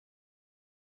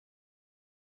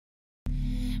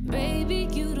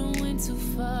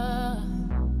far.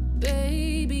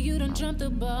 Baby, you done jumped the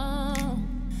ball.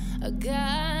 I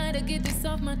gotta get this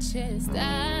off my chest.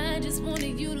 I just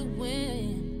wanted you to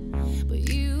win, but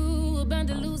you about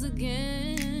to lose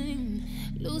again.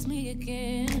 Lose me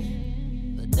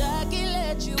again. But I can't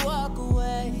let you walk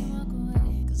away,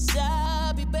 'cause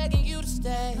I'll be begging you to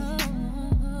stay.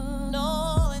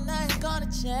 No, and I ain't gonna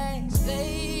change.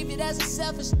 Baby, that's a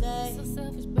selfish thing. So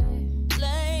selfish, babe.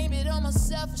 Blame it on my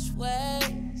selfish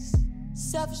ways.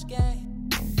 Selfish game.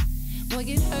 Boy,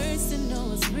 it hurts to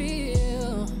know it's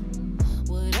real.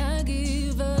 What I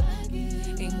give up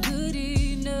ain't good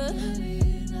enough.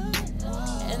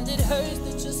 And it hurts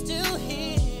that you're still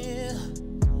here.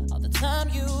 All the time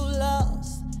you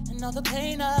lost and all the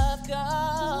pain I've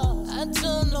got. I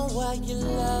don't know why you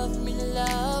love me,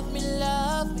 love me,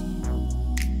 love me.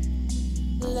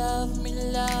 Love me,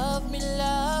 love me,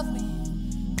 love me.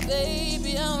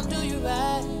 Baby, I don't do you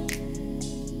right.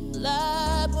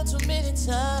 Lied one too many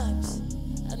times.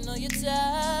 I know you're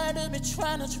tired of me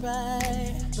trying to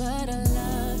try, but I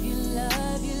love you,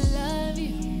 love you, love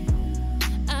you.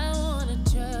 I wanna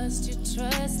trust you,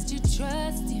 trust you,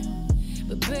 trust you.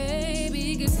 But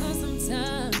baby, it gets hard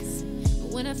sometimes. But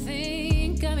when I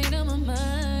think I made up my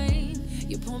mind,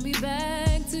 you pull me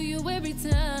back to you every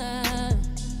time.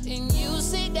 And you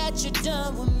say that you're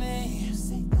done with me.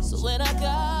 So when I go,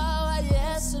 I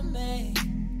answer me.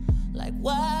 Like,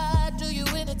 why do you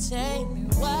entertain me?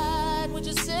 Why would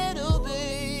you settle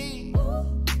me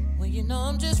when you know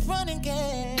I'm just running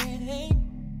game?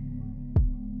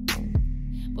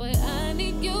 Boy, I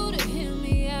need you to hear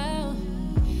me out.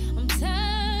 I'm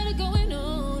tired of going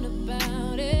on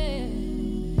about it,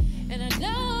 and I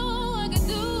know I can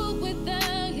do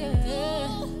without you,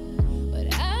 but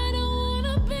I don't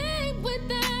wanna be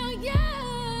without you.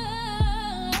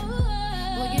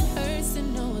 Boy, it hurts to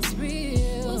know it's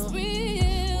real. What's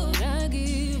real? What I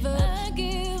give up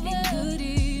ain't good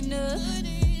enough.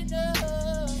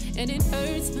 And it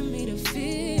hurts for me to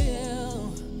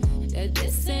feel that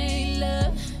this ain't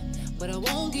love, but I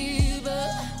won't give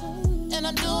up. And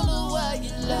I don't know why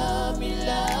you love me,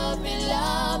 love me,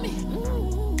 love me.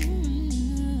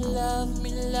 Love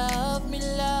me, love me,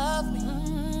 love me.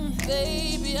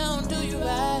 Baby, I don't do you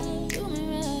right.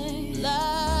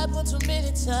 Lied one too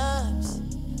many times.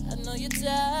 I know you're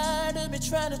tired of me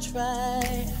trying to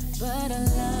try, but I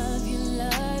love you,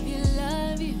 love you,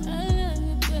 love you.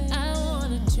 I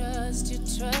wanna trust you,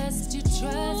 trust you,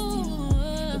 trust you.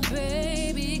 But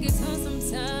baby, it gets hard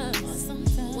sometimes.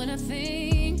 When I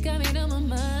think I made up my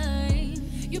mind,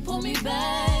 you pull me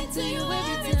back to you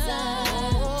every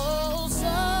time. Oh,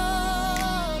 sometimes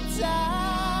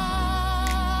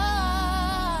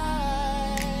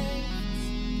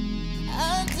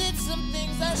I did some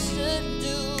things I shouldn't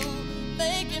do,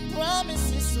 making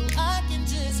promises so I can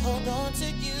just hold on to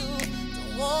you.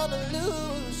 Don't wanna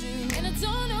lose you, and I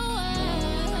don't know why.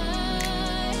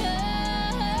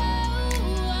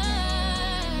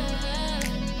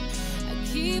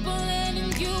 Keep on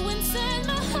letting you inside.